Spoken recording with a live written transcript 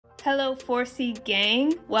Hello 4C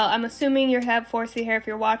gang. Well, I'm assuming you have 4C hair if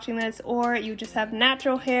you're watching this, or you just have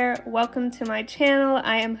natural hair. Welcome to my channel.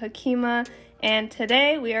 I am Hakima, and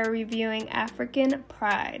today we are reviewing African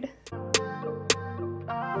Pride. My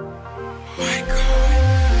God.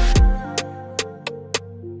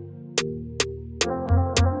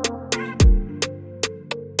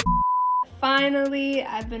 Finally,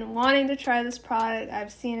 I've been wanting to try this product.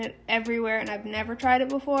 I've seen it everywhere and I've never tried it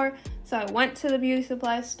before. So I went to the beauty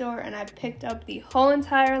supply store and I picked up the whole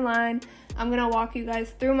entire line. I'm gonna walk you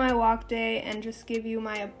guys through my walk day and just give you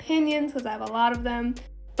my opinions because I have a lot of them.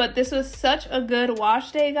 But this was such a good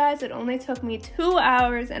wash day, guys. It only took me 2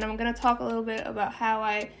 hours, and I'm gonna talk a little bit about how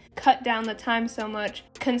I cut down the time so much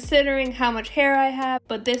considering how much hair I have,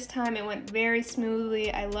 but this time it went very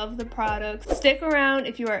smoothly. I love the product. Stick around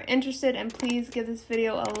if you are interested, and please give this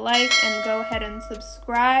video a like and go ahead and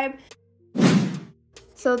subscribe.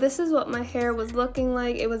 So this is what my hair was looking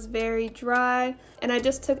like. It was very dry, and I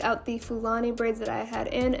just took out the Fulani braids that I had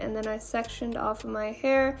in, and then I sectioned off of my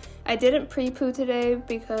hair. I didn't pre-poo today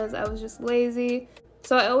because I was just lazy.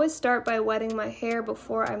 So I always start by wetting my hair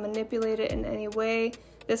before I manipulate it in any way.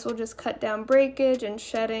 This will just cut down breakage and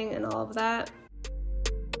shedding and all of that.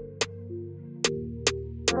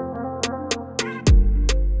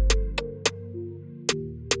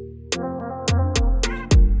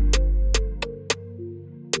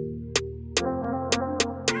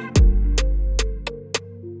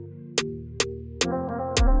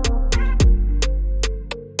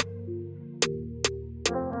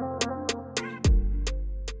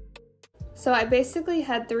 So I basically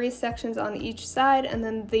had 3 sections on each side, and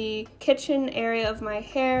then the kitchen area of my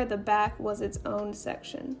hair, the back, was its own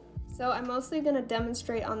section. So I'm mostly going to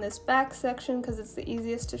demonstrate on this back section because it's the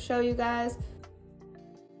easiest to show you guys.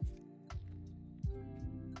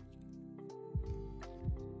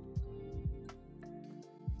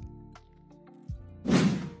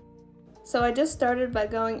 So I just started by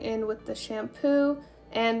going in with the shampoo.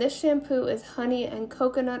 And this shampoo is honey and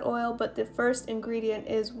coconut oil, but the first ingredient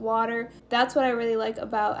is water. That's what I really like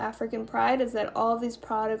about African Pride, is that all of these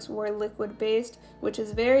products were liquid based, which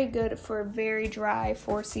is very good for very dry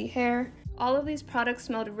 4C hair. All of these products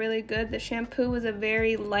smelled really good. The shampoo was a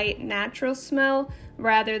very light, natural smell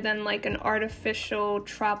rather than like an artificial,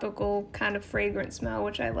 tropical kind of fragrant smell,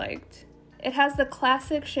 which I liked. It has the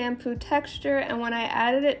classic shampoo texture, and when I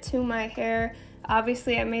added it to my hair,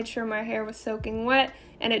 obviously I made sure my hair was soaking wet,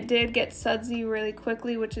 and it did get sudsy really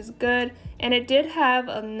quickly, which is good. And it did have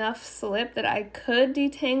enough slip that I could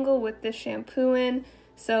detangle with this shampoo in.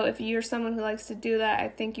 So if you're someone who likes to do that, I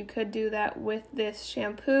think you could do that with this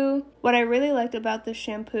shampoo. What I really liked about this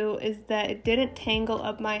shampoo is that it didn't tangle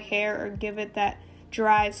up my hair or give it that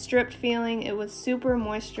dry, stripped feeling. It was super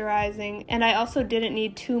moisturizing, and I also didn't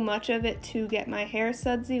need too much of it to get my hair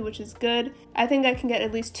sudsy, which is good. I think I can get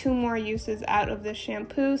at least 2 more uses out of this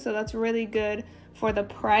shampoo, so that's really good for the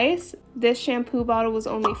price. This shampoo bottle was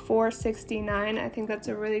only $4.69. I think that's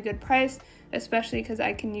a really good price, especially because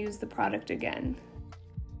I can use the product again.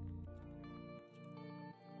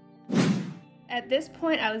 At this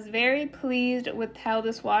point, I was very pleased with how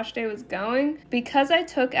this wash day was going. Because I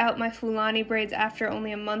took out my Fulani braids after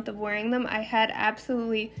only a month of wearing them, I had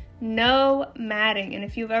absolutely no matting. And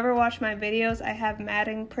if you've ever watched my videos, I have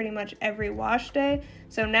matting pretty much every wash day.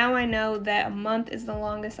 So now I know that a month is the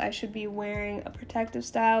longest I should be wearing a protective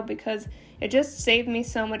style, because it just saved me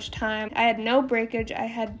so much time. I had no breakage, I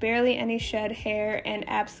had barely any shed hair, and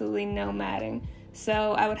absolutely no matting.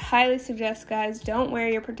 So I would highly suggest, guys, don't wear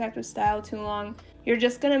your protective style too long. You're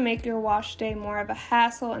just going to make your wash day more of a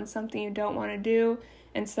hassle and something you don't want to do,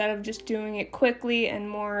 instead of just doing it quickly and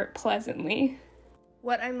more pleasantly.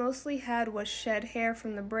 What I mostly had was shed hair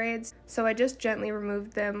from the braids, so I just gently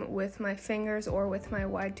removed them with my fingers or with my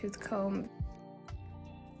wide tooth comb.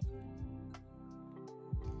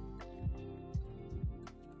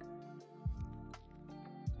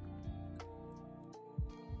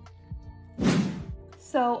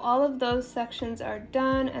 So all of those sections are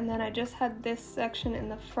done, and then I just had this section in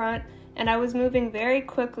the front, and I was moving very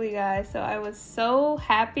quickly, guys, so I was so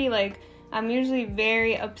happy. Like, I'm usually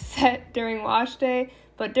very upset during wash day,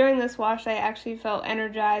 but during this wash day I actually felt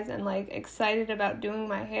energized and like excited about doing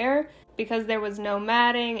my hair because there was no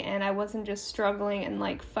matting and I wasn't just struggling and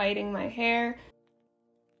like fighting my hair.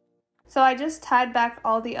 So I just tied back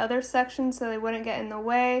all the other sections so they wouldn't get in the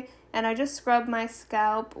way, and I just scrubbed my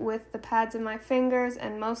scalp with the pads of my fingers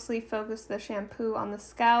and mostly focused the shampoo on the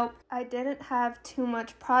scalp. I didn't have too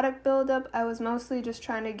much product buildup. I was mostly just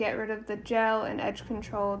trying to get rid of the gel and edge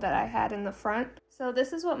control that I had in the front. So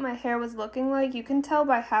this is what my hair was looking like. You can tell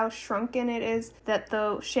by how shrunken it is that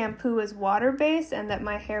the shampoo is water-based and that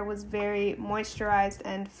my hair was very moisturized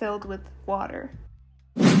and filled with water.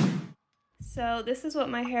 So this is what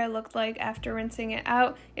my hair looked like after rinsing it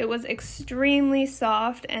out. It was extremely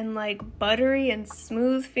soft and like buttery and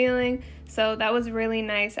smooth feeling. So that was really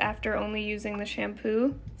nice after only using the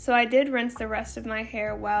shampoo. So I did rinse the rest of my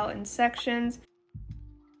hair well in sections.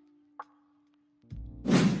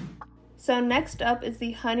 So next up is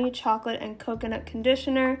the Honey Chocolate and Coconut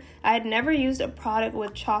Conditioner. I had never used a product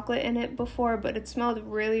with chocolate in it before, but it smelled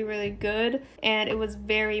really, really good and it was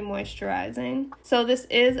very moisturizing. So this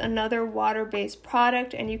is another water-based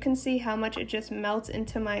product and you can see how much it just melts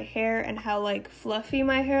into my hair and how like fluffy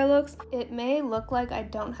my hair looks. It may look like I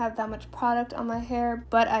don't have that much product on my hair,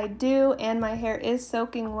 but I do, and my hair is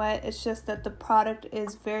soaking wet. It's just that the product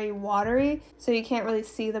is very watery, so you can't really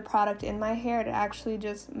see the product in my hair. It actually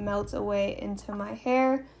just melts away into my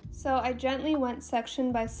hair. So I gently went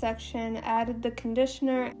section by section, added the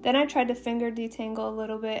conditioner, then I tried to finger detangle a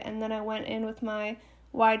little bit, and then I went in with my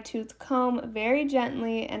wide tooth comb very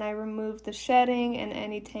gently and I removed the shedding and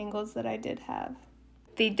any tangles that I did have.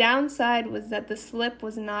 The downside was that the slip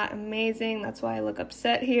was not amazing, that's why I look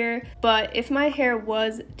upset here, but if my hair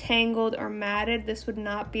was tangled or matted, this would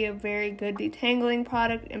not be a very good detangling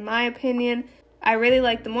product in my opinion. I really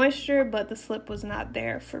like the moisture, but the slip was not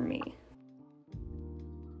there for me.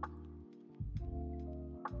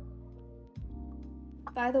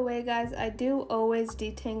 By the way guys, I do always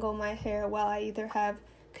detangle my hair while I either have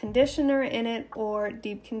conditioner in it or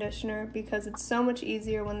deep conditioner because it's so much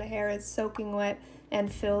easier when the hair is soaking wet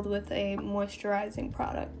and filled with a moisturizing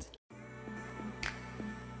product.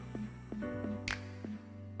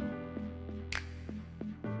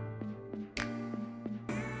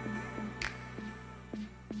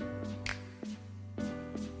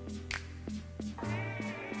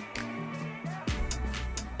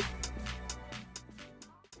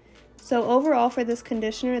 So overall for this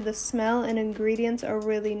conditioner, the smell and ingredients are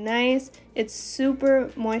really nice. It's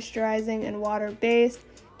super moisturizing and water-based.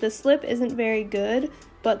 The slip isn't very good,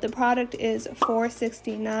 but the product is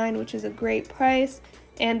 $4.69, which is a great price.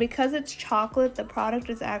 And because it's chocolate, the product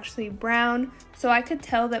is actually brown. So I could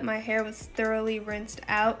tell that my hair was thoroughly rinsed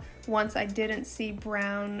out once I didn't see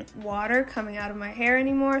brown water coming out of my hair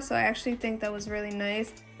anymore. So I actually think that was really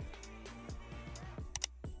nice.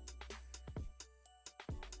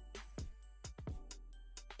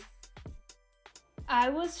 I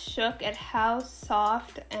was shook at how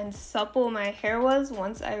soft and supple my hair was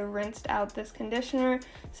once I rinsed out this conditioner.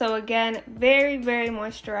 So again, very, very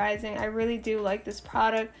moisturizing. I really do like this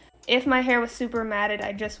product. If my hair was super matted,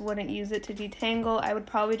 I just wouldn't use it to detangle. I would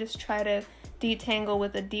probably just try to detangle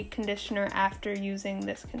with a deep conditioner after using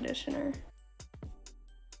this conditioner.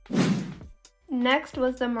 Next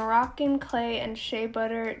was the Moroccan Clay and Shea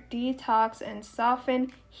Butter Detox and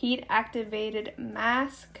Soften Heat Activated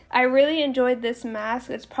Mask. I really enjoyed this mask.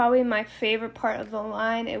 It's probably my favorite part of the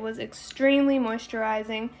line. It was extremely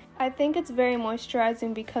moisturizing. I think it's very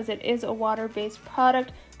moisturizing because it is a water-based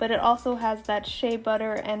product, but it also has that shea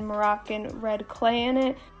butter and Moroccan red clay in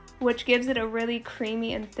it, which gives it a really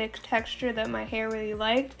creamy and thick texture that my hair really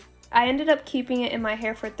liked. I ended up keeping it in my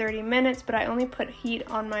hair for 30 minutes, but I only put heat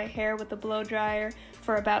on my hair with the blow dryer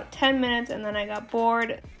for about 10 minutes and then I got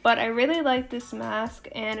bored. But I really like this mask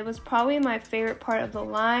and it was probably my favorite part of the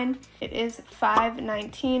line. It is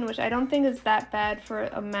 $5.19, which I don't think is that bad for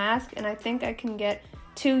a mask, and I think I can get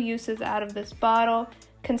 2 uses out of this bottle.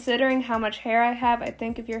 Considering how much hair I have, I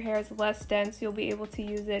think if your hair is less dense, you'll be able to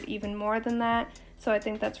use it even more than that. So I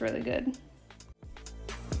think that's really good.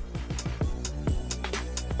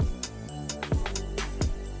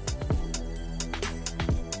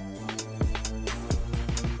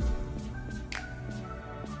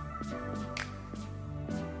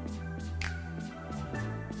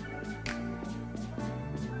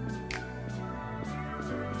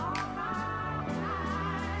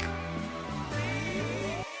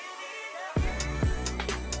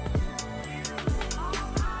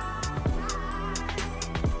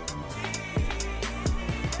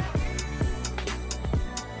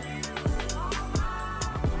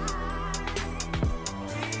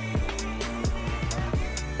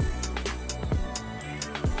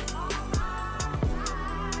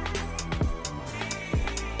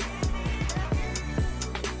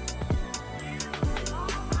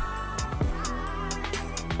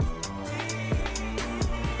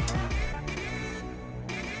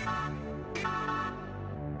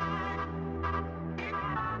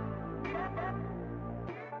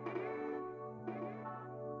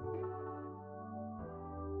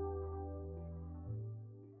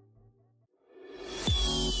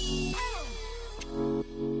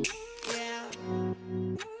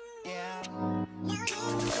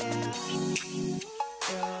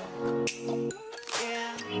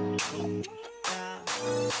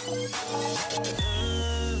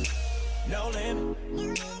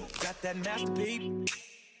 that masterpiece.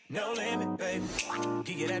 No limit, baby.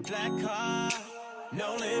 Give you that black car.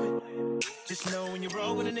 No limit. Just know when you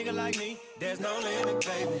roll with a nigga like me, there's no limit,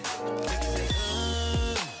 baby.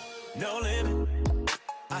 No limit.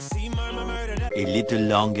 I see murder that. A little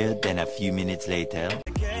longer than a few minutes later.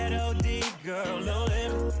 Ghetto D, girl, no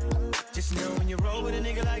limit. Just know when you roll with a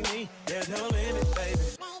nigga like me, there's no limit, baby.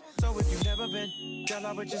 So if you've never been, girl,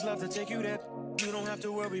 I would just love to take you there. You don't have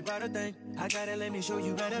to worry about a thing. I gotta let me show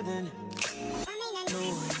you better than.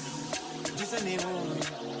 No, just a name.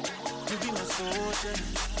 You be my soldier.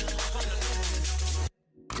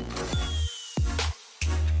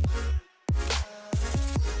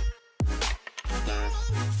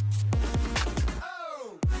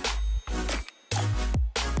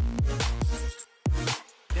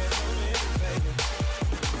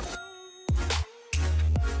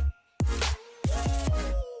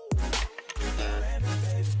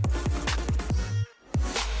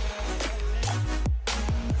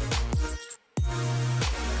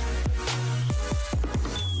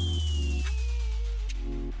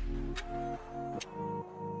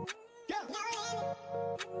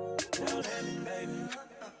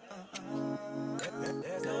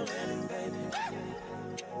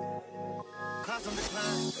 Cost on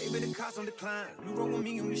decline, baby, the cost on decline. You roll with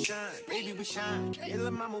me and we shine, baby, we shine. Yeah,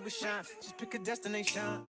 little mama, we shine. Just pick a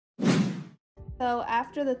destination. So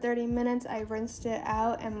after the 30 minutes, I rinsed it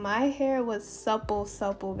out and my hair was supple,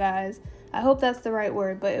 guys. I hope that's the right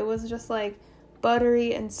word, but it was just like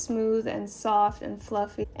buttery and smooth and soft and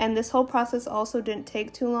fluffy. And this whole process also didn't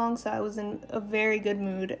take too long, so I was in a very good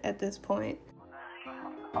mood at this point.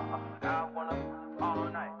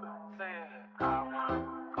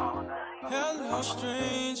 Hello,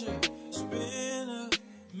 stranger. It's been a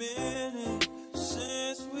minute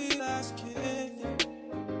since we last kicked it.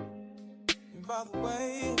 And by the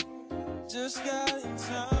way, just got in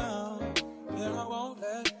town, and I won't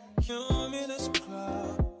let cumulus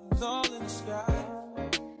clouds all in the sky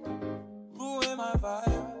ruin my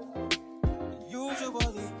vibe. Usually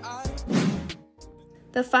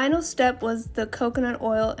The final step was the coconut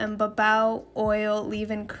oil and babao oil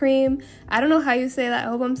leave-in cream. I don't know how you say that. I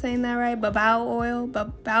hope I'm saying that right. Babao oil,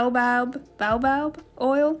 baobab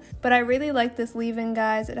oil. But I really like this leave-in,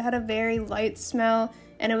 guys. It had a very light smell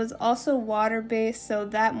and it was also water-based, so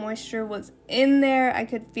that moisture was in there. I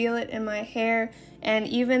could feel it in my hair, and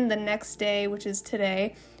even the next day, which is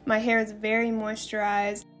today, my hair is very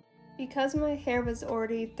moisturized. Because my hair was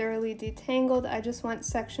already thoroughly detangled, I just went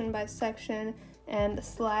section by section and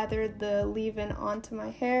slathered the leave-in onto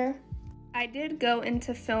my hair. I did go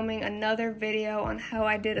into filming another video on how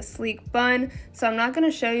I did a sleek bun, so I'm not going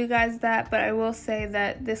to show you guys that, but I will say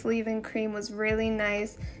that this leave-in cream was really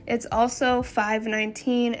nice. It's also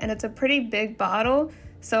 $5.19 and it's a pretty big bottle,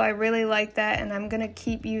 so I really like that and I'm going to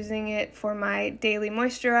keep using it for my daily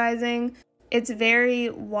moisturizing. It's very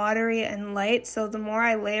watery and light, so the more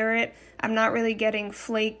I layer it, I'm not really getting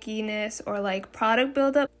flakiness or like product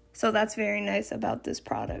buildup. So that's very nice about this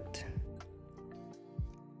product.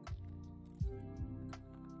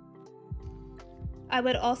 I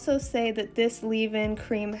would also say that this leave-in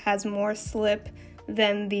cream has more slip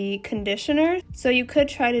than the conditioner. So you could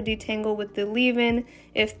try to detangle with the leave-in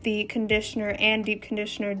if the conditioner and deep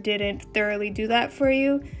conditioner didn't thoroughly do that for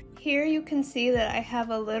you. Here you can see that I have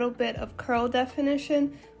a little bit of curl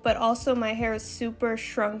definition, but also my hair is super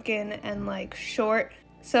shrunken and like short.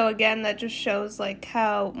 So again, that just shows like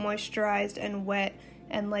how moisturized and wet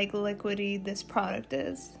and like liquidy this product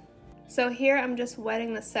is. So here I'm just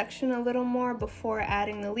wetting the section a little more before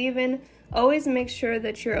adding the leave-in. Always make sure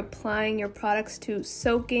that you're applying your products to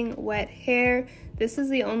soaking wet hair. This is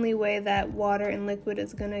the only way that water and liquid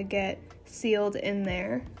is gonna get sealed in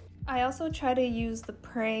there. I also try to use the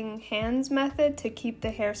praying hands method to keep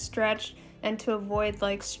the hair stretched and to avoid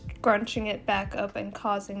like scrunching it back up and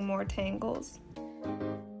causing more tangles.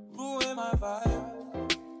 My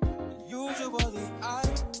vibe. Usually I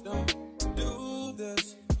don't do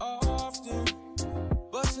this often,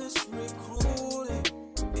 but since recruiting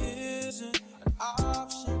isn't an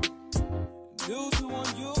option due to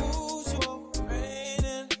unusual rain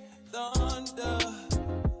and thunder,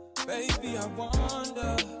 baby I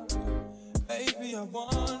wonder,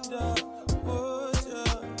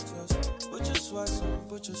 would you just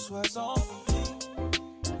put your sweats on for me?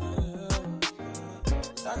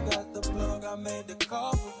 I got the plug, I made the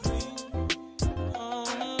call for me.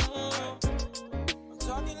 I'm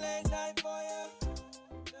talking late night for you.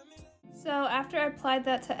 So after I applied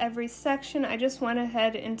that to every section, I just went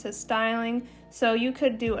ahead into styling. So you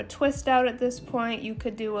could do a twist out at this point, you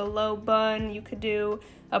could do a low bun, you could do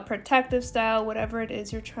a protective style, whatever it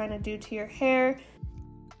is you're trying to do to your hair.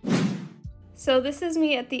 So this is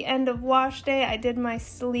me at the end of wash day. I did my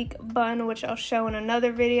sleek bun, which I'll show in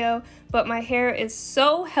another video, but my hair is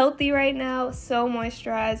so healthy right now, so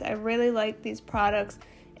moisturized. I really like these products,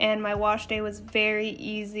 and my wash day was very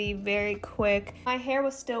easy, very quick. My hair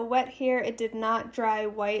was still wet here. It did not dry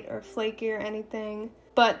white or flaky or anything.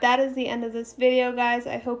 But that is the end of this video, guys.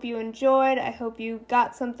 I hope you enjoyed. I hope you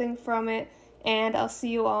got something from it, and I'll see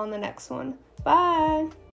you all in the next one. Bye!